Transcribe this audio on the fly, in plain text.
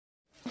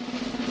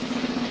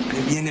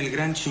Viene el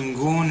gran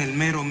chingón, el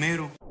mero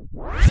mero.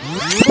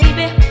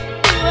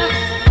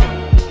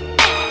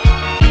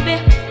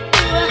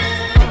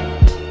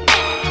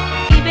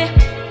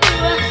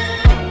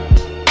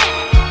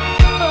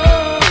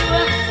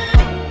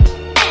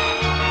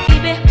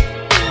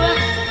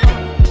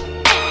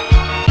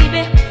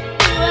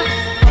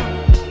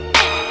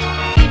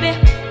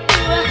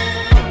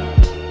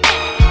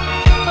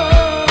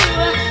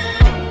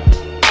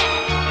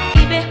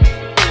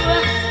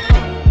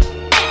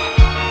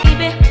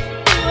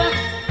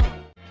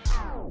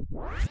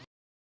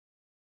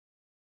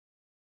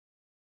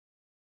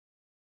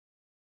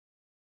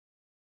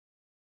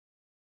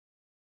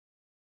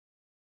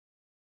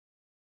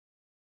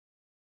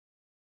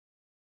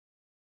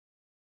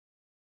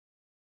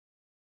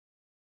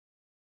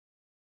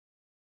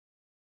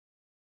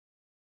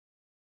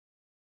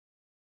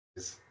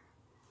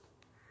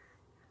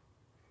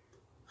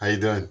 How you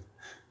doing?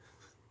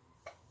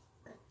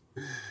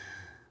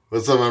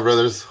 What's up, my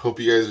brothers?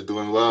 Hope you guys are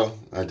doing well.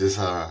 I just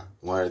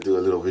wanted to do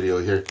a little video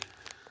here.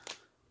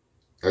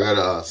 I got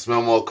a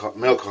mail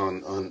call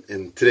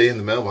today in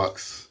the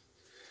mailbox.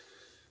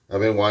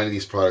 I've been wanting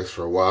these products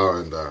for a while,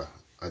 and I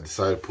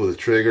decided to pull the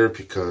trigger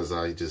because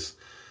I just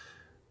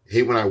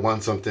hate when I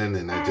want something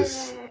and I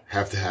just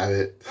have to have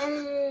it.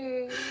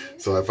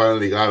 So I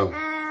finally got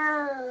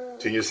them.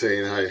 Junior's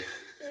saying hi.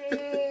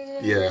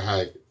 Yeah,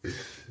 hi.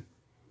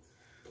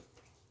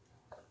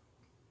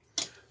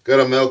 Got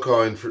a mail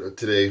call in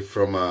today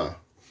from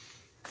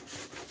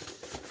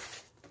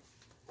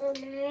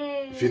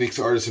Phoenix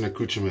Artists and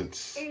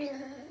Accoutrements.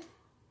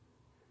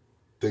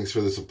 Thanks for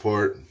the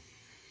support.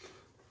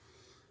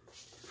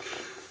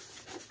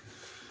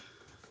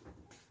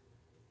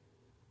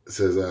 It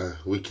says,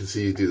 we can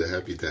see you do the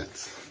happy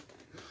dance.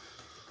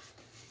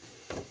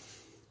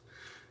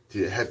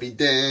 Do the happy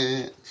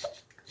dance.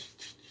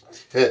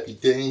 Happy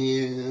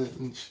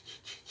dance.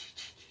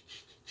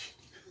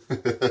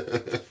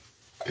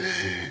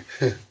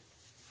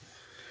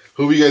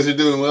 Hope you guys are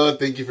doing well.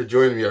 Thank you for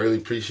joining me. I really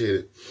appreciate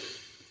it.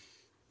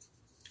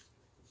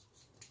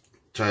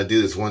 Trying to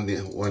do this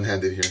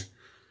one-handed here.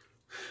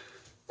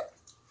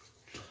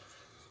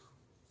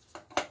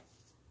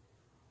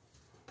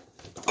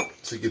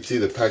 So you can see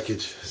the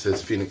package. It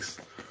says Phoenix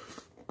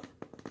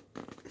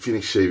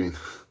Shaving.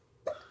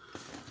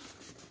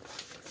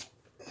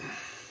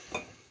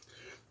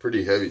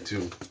 Pretty heavy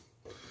too.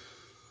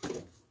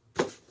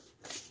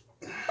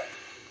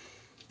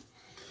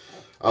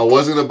 I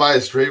was gonna buy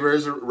a straight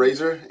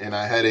razor, and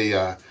I had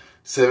a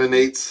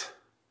 7/8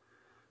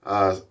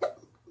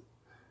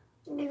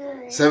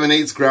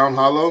 ground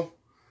hollow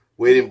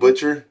weight and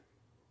butcher,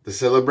 the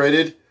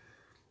celebrated,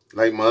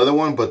 like my other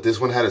one, but this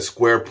one had a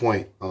square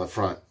point on the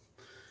front.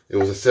 It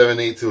was a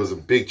 7/8. It was a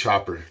big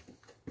chopper,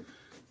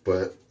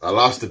 but I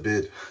lost the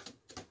bid.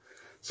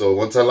 So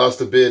once I lost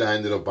the bid, I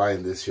ended up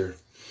buying this here.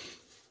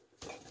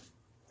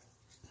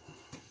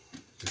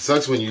 It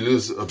sucks when you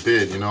lose a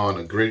bid, you know, on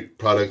a great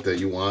product that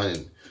you want,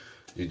 and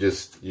you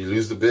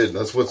lose the bid.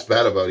 That's what's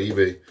bad about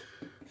eBay.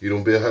 You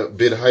don't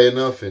bid high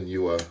enough, and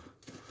you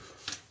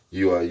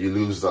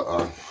lose the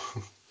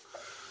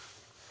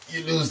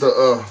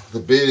the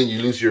bid, and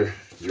you lose your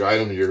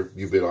item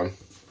you bid on.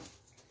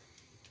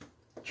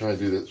 I'm trying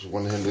to do this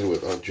one-handed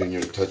without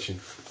Junior touching,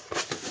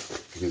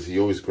 because he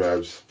always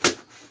grabs.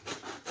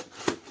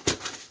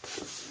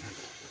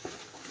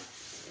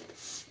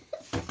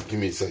 Give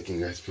me a second,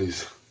 guys,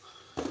 please.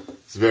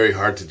 It's very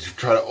hard to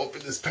try to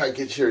open this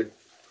package here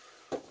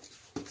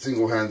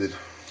single-handed.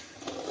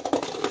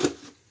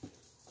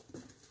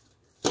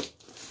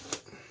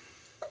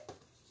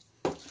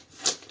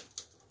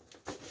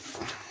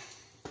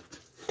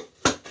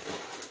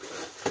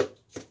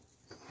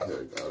 There,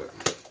 I got it.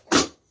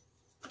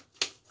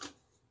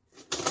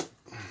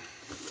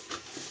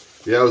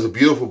 Yeah, it was a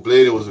beautiful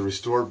blade. It was a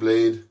restored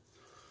blade.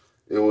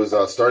 It was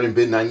starting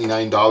bid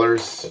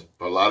 $99,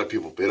 but a lot of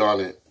people bid on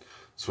it.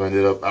 So I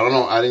ended up, I don't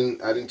know, I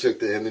didn't check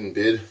the ending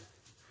bid,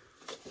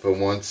 but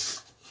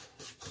once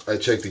I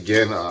checked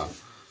again,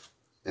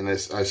 and I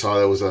saw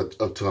that was up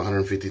to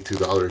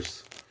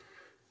 $152.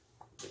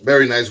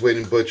 Very nice weight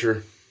and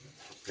butcher.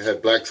 It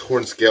had black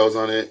horn scales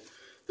on it.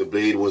 The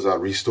blade was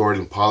restored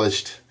and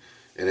polished,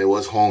 and it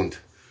was honed.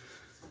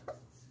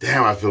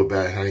 Damn, I feel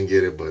bad I didn't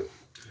get it, but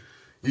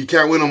you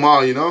can't win them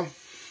all, you know?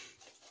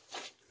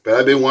 But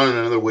I've been wanting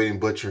another weight and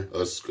butcher,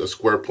 a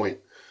square point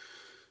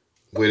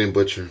weight and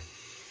butcher.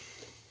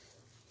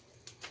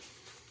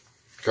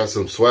 Got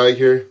some swag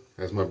here,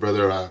 as my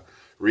brother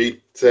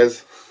Reed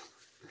says.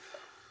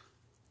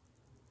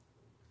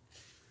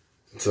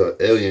 It's an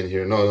alien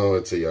here. No,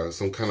 it's a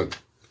some kind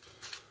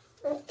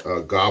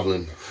of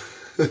goblin.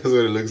 That's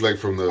what it looks like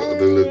from the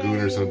lagoon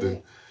or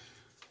something.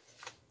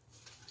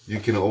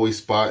 You can always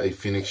spot a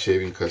Phoenix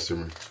Shaving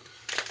customer.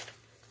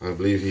 I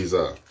believe he's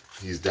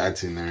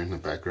dancing there in the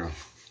background.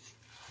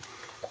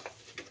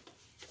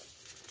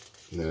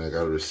 And then I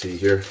got a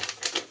receipt here.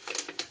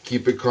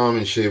 Keep it calm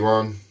and shave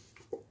on.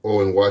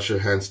 Oh, and wash your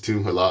hands too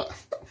a lot.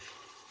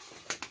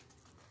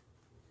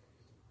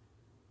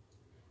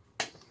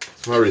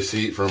 It's my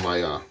receipt for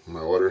my my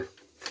order.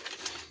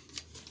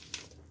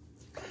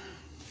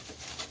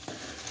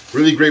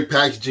 Really great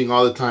packaging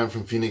all the time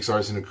from Phoenix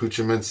Arts and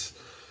Accoutrements.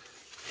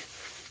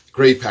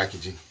 Great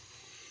packaging.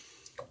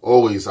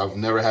 Always. I've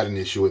never had an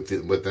issue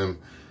with them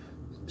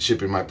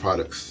shipping my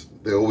products.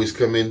 They always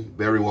come in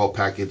very well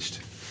packaged.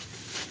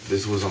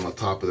 This was on the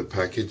top of the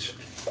package.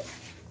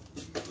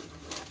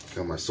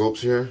 Got my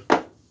soaps here.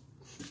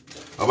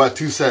 I bought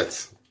 2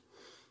 sets.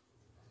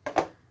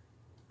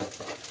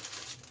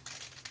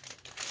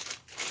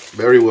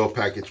 Very well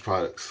packaged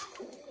products.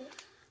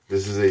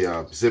 This is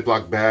a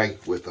Ziploc bag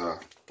with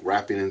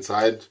wrapping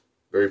inside.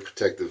 Very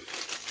protective.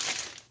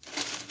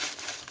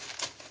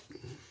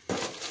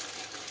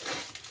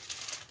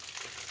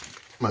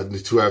 My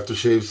 2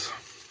 aftershaves.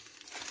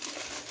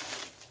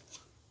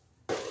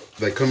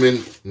 They come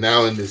in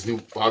now in these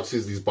new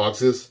boxes. These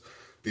boxes,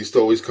 they used to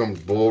always come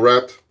bull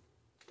wrapped,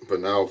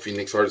 but now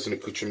Phoenix Arts and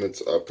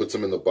Accoutrements puts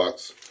them in the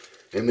box,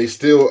 and they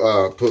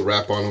still put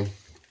wrap on them,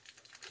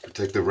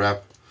 protective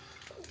wrap.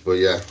 But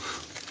yeah,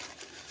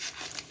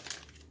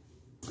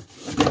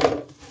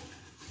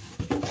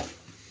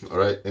 all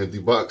right, empty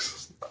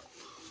box.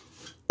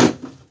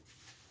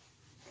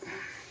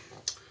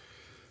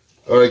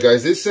 All right,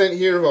 guys, this scent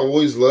here I've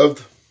always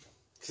loved.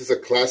 This is a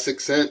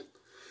classic scent.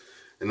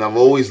 And I've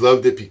always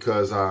loved it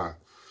because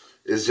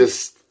it's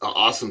just an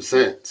awesome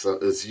scent. So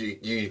it's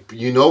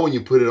you know when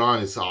you put it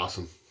on, it's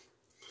awesome.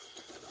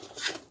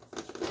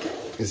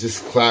 It's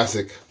just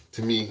classic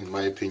to me, in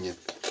my opinion.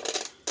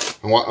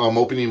 I'm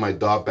opening my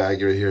dot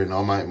bag right here, and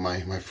all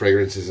my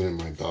fragrances in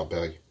my dot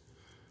bag.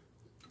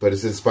 But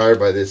it's inspired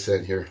by this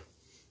scent here.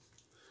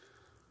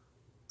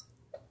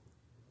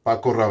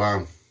 Paco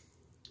Rabanne,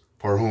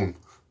 Parfum.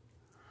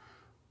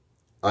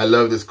 I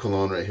love this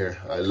cologne right here.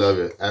 I love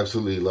it.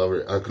 Absolutely love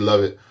it. I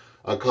love it.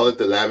 I call it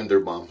the lavender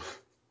bomb.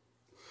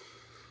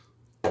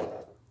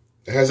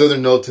 It has other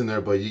notes in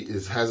there, but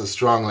it has a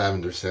strong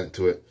lavender scent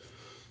to it.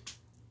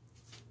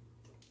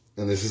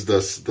 And this is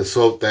the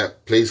soap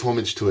that pays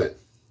homage to it.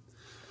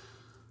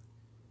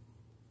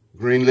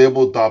 Green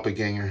Label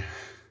Doppelganger.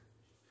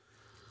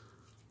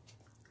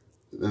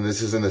 And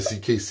this is in the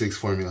CK6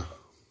 formula.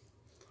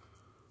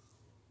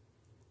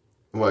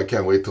 Oh, I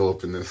can't wait to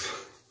open this.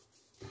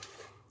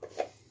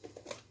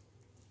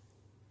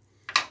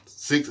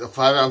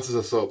 5 ounces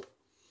of soap.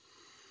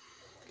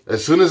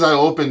 As soon as I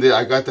opened it,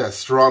 I got that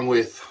strong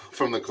whiff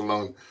from the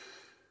cologne.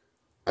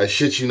 I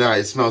shit you not,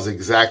 it smells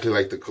exactly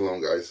like the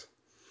cologne, guys.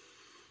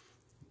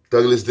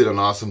 Douglas did an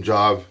awesome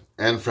job,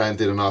 and Fran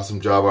did an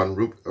awesome job on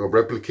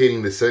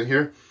replicating the scent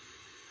here.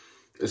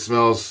 It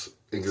smells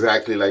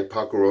exactly like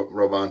Paco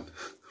Rabanne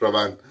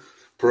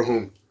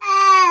Parfum.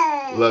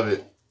 Love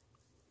it.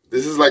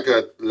 This is like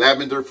a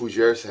lavender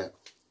fougere scent.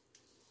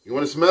 You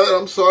want to smell it?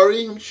 I'm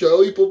sorry. I'm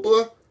sorry,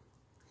 Papa.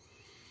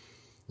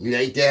 You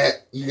like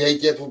that? You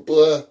like that,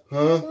 Papa?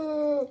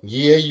 Huh?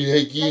 Yeah, you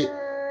like it?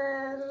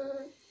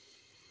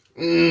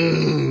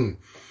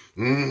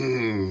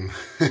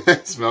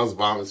 It smells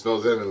bomb. It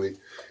smells heavenly.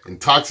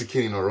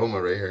 Intoxicating aroma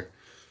right here.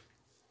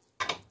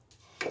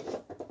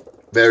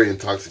 Very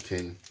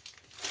intoxicating.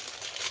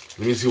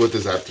 Let me see what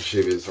this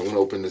aftershave is. I'm going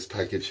to open this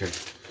package here.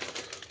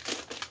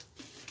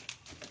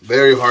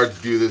 Very hard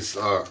to do this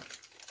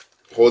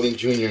holding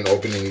Junior and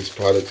opening these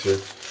products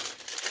here.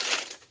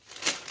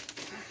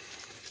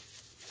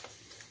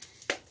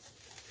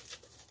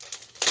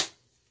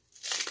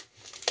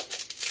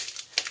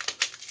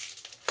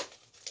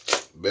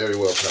 Very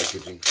well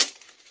packaging.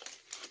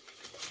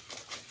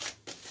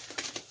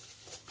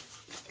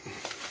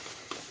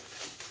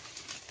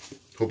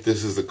 Hope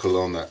this is the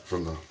cologne that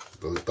from the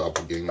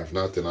doppelganger. If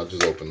not, then I'll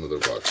just open another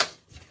box.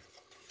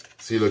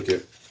 See, look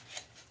at,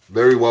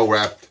 very well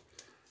wrapped.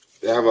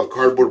 They have a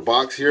cardboard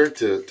box here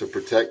to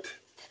protect,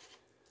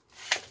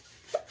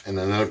 and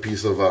another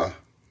piece of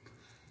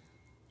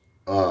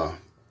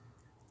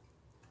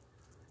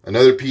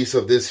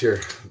this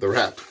here, the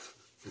wrap,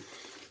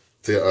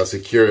 to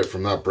secure it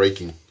from not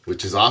breaking,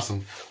 which is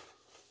awesome.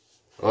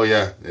 Oh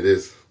yeah, it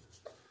is.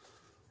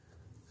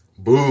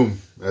 Boom,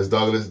 as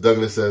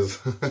Douglas says.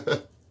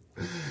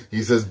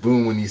 He says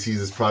boom when he sees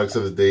his products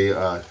of the day,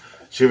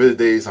 shave of the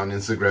days on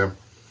Instagram.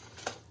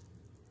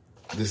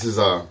 This is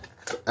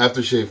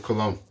aftershave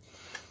cologne.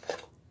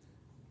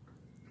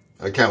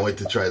 I can't wait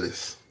to try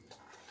this.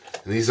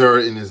 And these are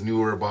in his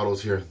newer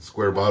bottles here,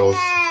 square bottles.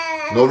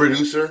 No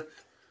reducer,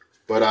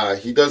 but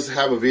he does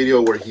have a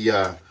video where he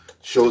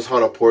shows how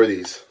to pour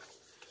these,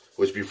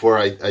 which before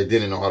I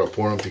didn't know how to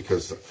pour them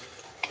because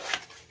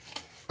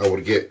I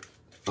would get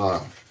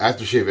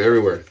aftershave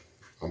everywhere,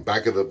 on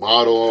back of the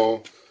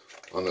bottle,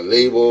 on the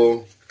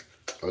label.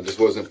 I just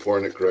wasn't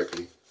pouring it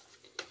correctly.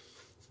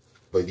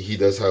 But he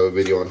does have a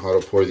video on how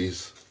to pour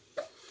these.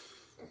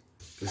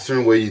 There's a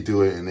certain way you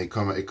do it, and it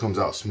comes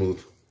out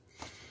smooth.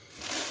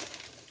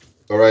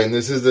 All right, and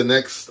this is the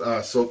next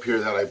soap here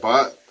that I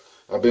bought.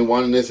 I've been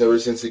wanting this ever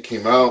since it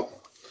came out,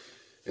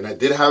 and I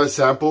did have a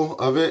sample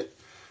of it.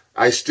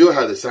 I still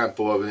have the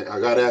sample of it. I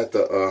got it at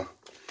the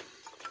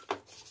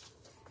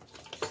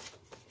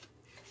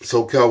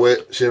SoCal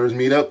Wet Shavers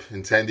meetup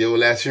in San Diego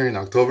last year in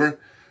October,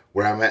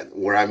 where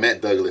I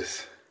met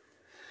Douglas.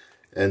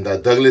 And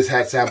Douglas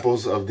had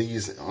samples of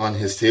these on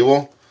his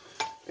table,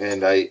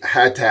 and I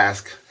had to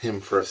ask him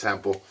for a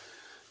sample.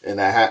 And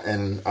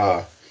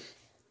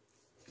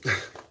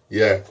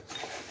yeah,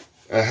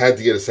 I had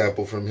to get a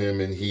sample from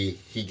him, and he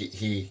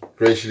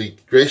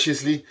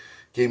graciously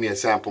gave me a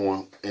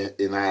sample,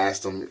 and I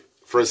asked him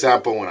for a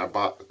sample when I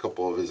bought a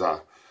couple of his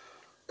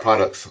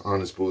products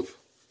on his booth.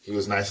 He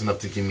was nice enough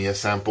to give me a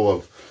sample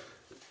of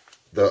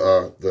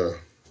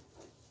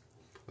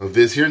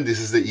this here, and this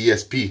is the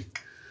ESP.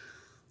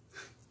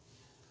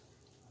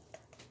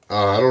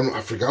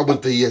 I forgot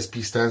what the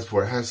ESP stands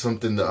for. It has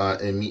something.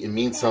 It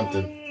means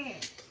something.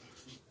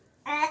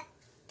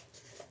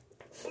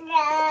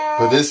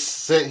 But this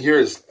scent here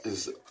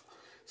is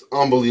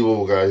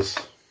unbelievable, guys.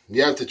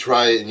 You have to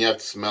try it and you have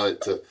to smell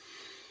it to.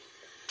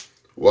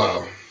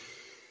 Wow.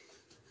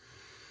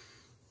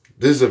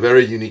 This is a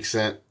very unique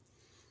scent.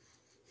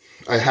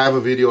 I have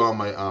a video on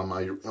my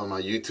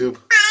YouTube.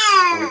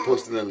 I'll be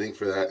posting a link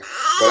for that.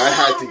 But I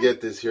had to get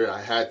this here. I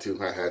had to.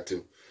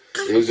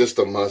 It was just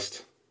a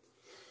must.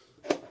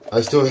 I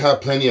still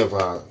have plenty of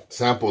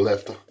sample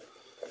left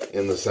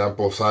in the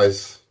sample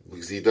size,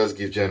 because he does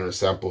give generous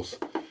samples.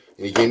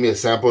 And he gave me a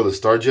sample of the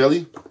Star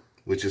Jelly,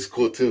 which is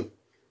cool too,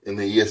 in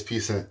the ESP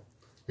scent.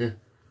 Here.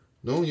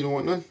 No, you don't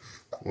want none?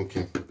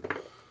 Okay.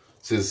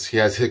 Says he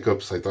has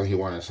hiccups. I thought he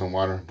wanted some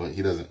water, but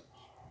he doesn't.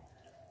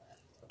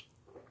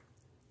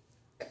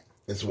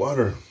 It's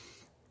water.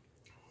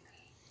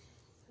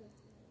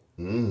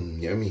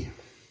 Yummy.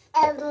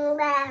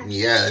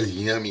 Yeah, it's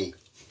yummy.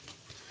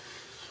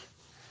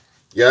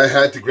 Yeah, I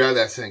had to grab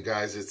that scent,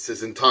 guys. It's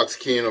this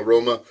intoxicating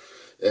aroma,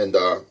 and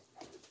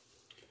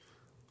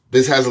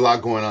this has a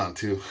lot going on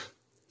too.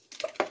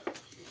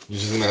 You're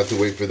just gonna have to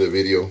wait for the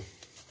video.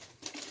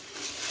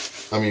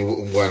 I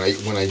mean, when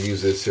I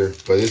use this here,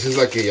 but this is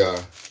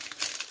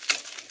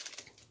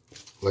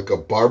like a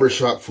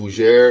barbershop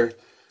fougere.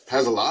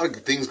 Has a lot of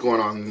things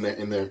going on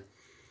in there.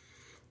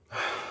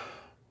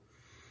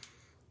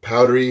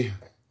 Powdery.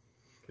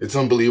 It's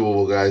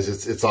unbelievable, guys.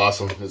 It's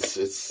awesome.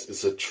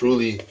 It's a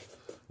truly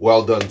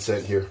well done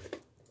scent here,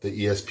 the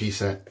ESP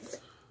scent.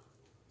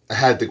 I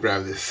had to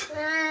grab this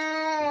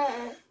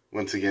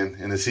once again,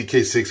 and the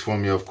CK6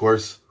 formula, of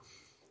course.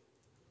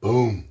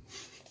 Boom.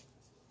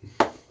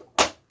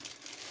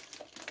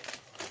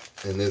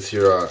 And this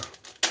here,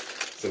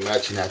 it's a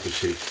matching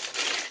aftershave.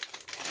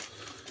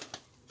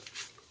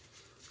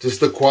 Just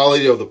the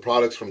quality of the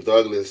products from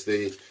Douglas.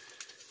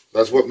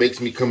 That's what makes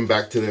me come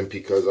back to them,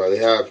 because they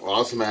have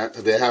awesome.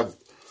 They have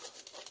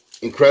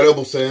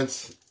incredible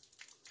scents.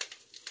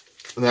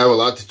 And they have a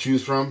lot to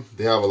choose from.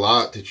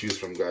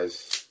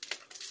 Guys.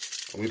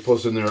 And we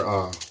posted their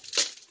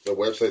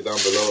website down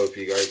below if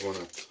you guys want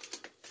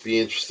to be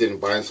interested in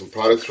buying some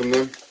products from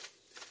them.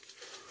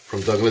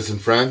 From Douglas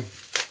and Fran.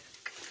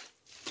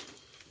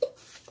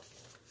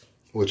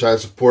 Which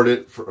I've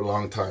supported for a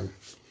long time.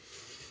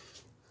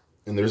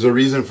 And there's a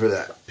reason for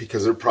that.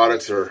 Because their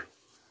products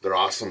they're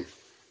awesome.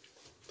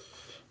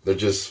 They're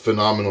just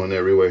phenomenal in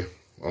every way.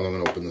 Oh, I'm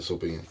going to open this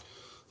up again.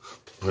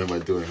 What am I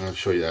doing? I'll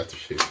show you the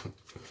aftershave.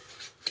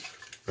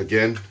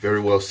 Again, very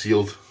well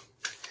sealed.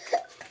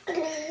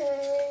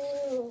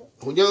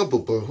 Hold on,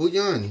 Papa. Hold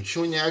on.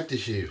 Showing the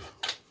aftershave.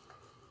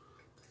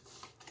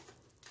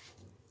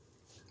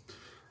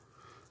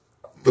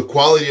 The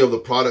quality of the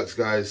products,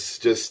 guys,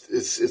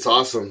 it's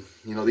awesome.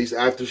 You know, these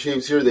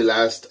aftershaves here, they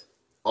last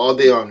all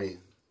day on me.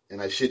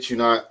 And I shit you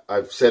not,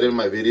 I've said in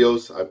my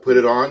videos, I put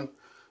it on.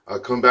 I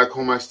come back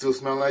home, I still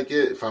smell like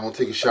it. If I don't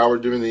take a shower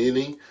during the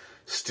evening,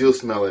 still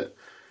smell it.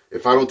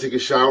 If I don't take a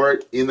shower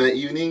in that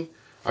evening,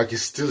 I can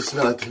still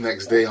smell it the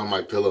next day on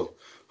my pillow.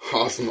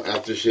 Awesome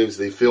aftershaves.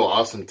 They feel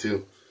awesome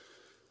too.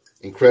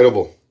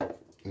 Incredible.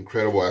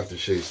 Incredible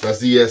aftershaves. That's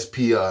the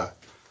ESP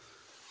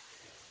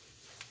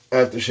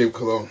aftershave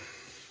cologne.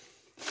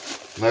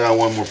 And I got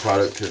one more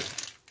product here.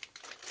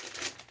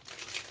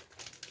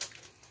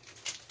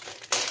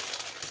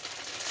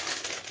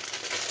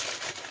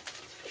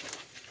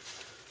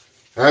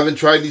 I haven't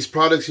tried these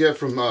products yet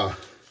from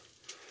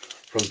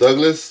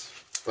Douglas,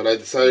 but I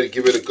decided to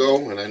give it a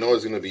go, and I know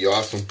it's going to be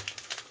awesome.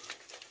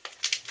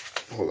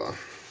 Hold on.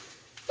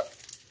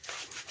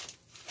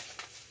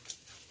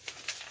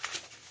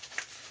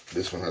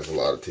 This one has a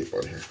lot of tape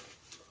on here.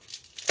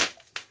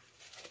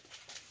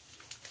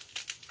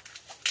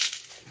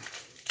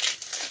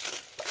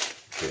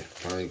 Okay,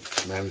 finally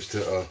managed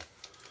to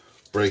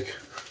break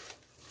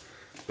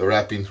the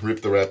wrapping,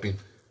 rip the wrapping.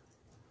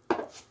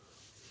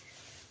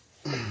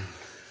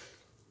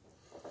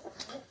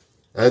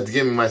 I had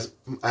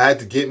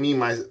to get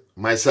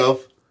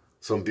myself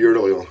some beard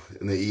oil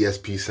in the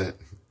ESP scent.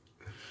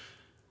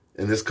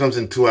 And this comes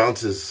in 2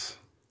 ounces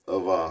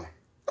of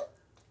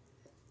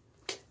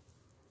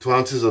 2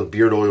 ounces of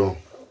beard oil,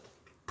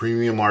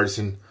 premium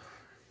artisan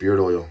beard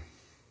oil.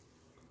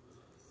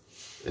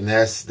 And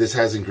this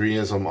has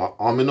ingredients of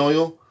almond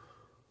oil,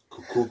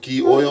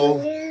 kukuki oil,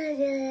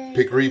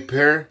 hickory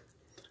pear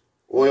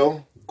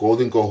oil,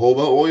 golden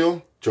jojoba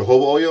oil,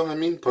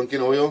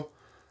 pumpkin oil,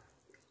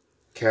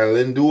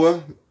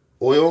 calendula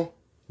oil,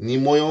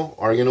 neem oil,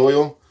 argan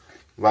oil,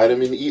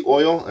 Vitamin E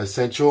oil,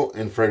 essential,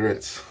 and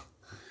fragrance.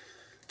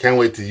 Can't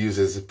wait to use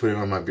this and put it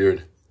on my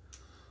beard.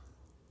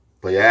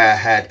 But yeah, I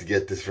had to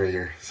get this right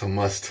here. It's a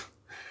must.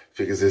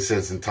 Because it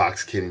says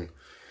intoxicating.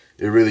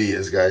 It really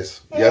is,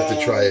 guys. You have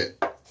to try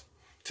it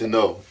to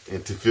know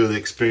and to feel the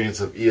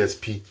experience of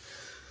ESP.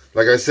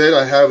 Like I said,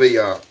 I have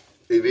a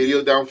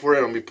video down for it.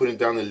 I'm going to be putting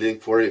down the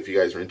link for it if you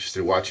guys are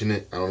interested in watching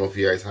it. I don't know if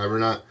you guys have or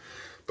not.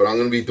 But I'm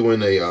going to be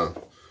doing a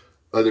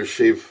other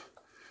shave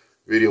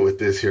video with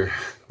this here.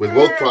 With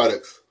both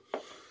products.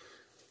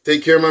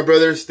 Take care, my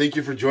brothers. Thank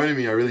you for joining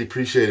me. I really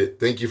appreciate it.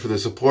 Thank you for the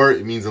support.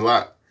 It means a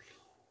lot.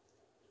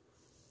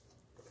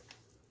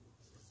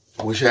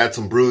 I wish I had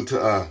some brew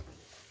to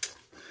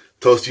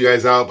toast you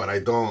guys out, but I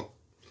don't.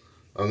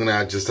 I'm going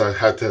to just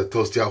have to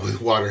toast you out with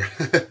water.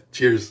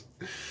 Cheers.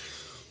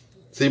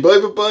 Say bye,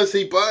 Papa.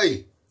 Say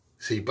bye.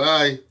 Say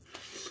bye.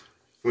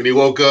 When he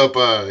woke up,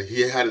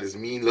 he had this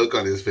mean look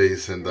on his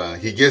face. And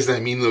he gets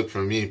that mean look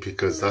from me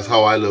because that's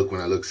how I look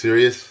when I look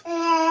serious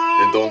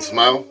and don't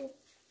smile.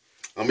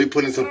 I'll be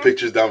putting some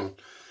pictures down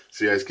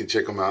so you guys can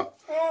check them out.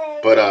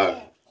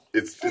 But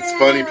it's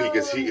funny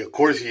because of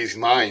course he's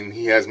mine.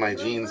 He has my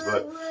genes,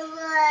 but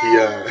he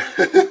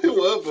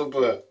what,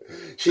 Papa?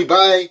 Say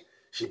bye.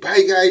 Say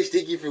bye, guys.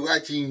 Thank you for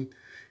watching.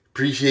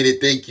 Appreciate it.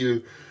 Thank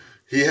you.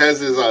 He has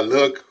his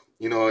look,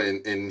 you know,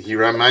 and he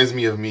reminds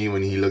me of me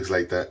when he looks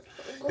like that.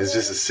 It's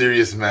just a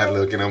serious mad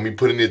look, and I'll be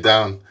putting it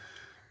down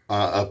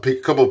a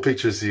couple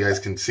pictures so you guys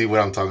can see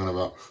what I'm talking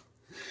about.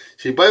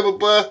 Say bye,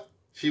 Papa.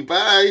 Say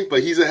bye.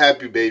 But he's a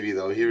happy baby,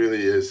 though. He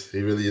really is.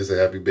 He really is a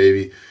happy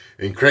baby.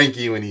 And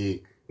cranky when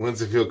he wants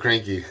to feel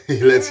cranky. He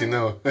lets you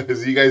know.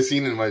 As you guys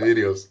seen in my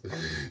videos.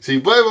 Say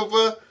bye,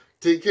 Papa.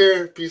 Take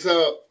care. Peace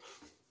out.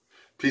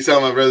 Peace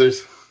out, my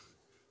brothers.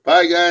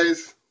 Bye,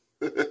 guys.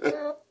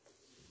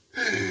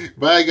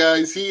 Bye,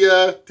 guys. See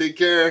ya. Take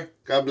care.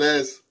 God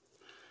bless.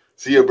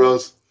 See ya,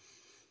 bros.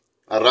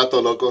 A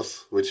rato,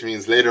 locos, which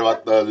means later.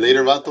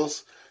 Later,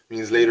 vatos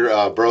means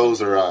later,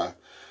 bros, or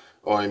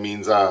it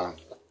means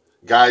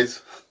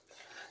guys.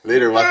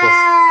 Later,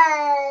 vatos.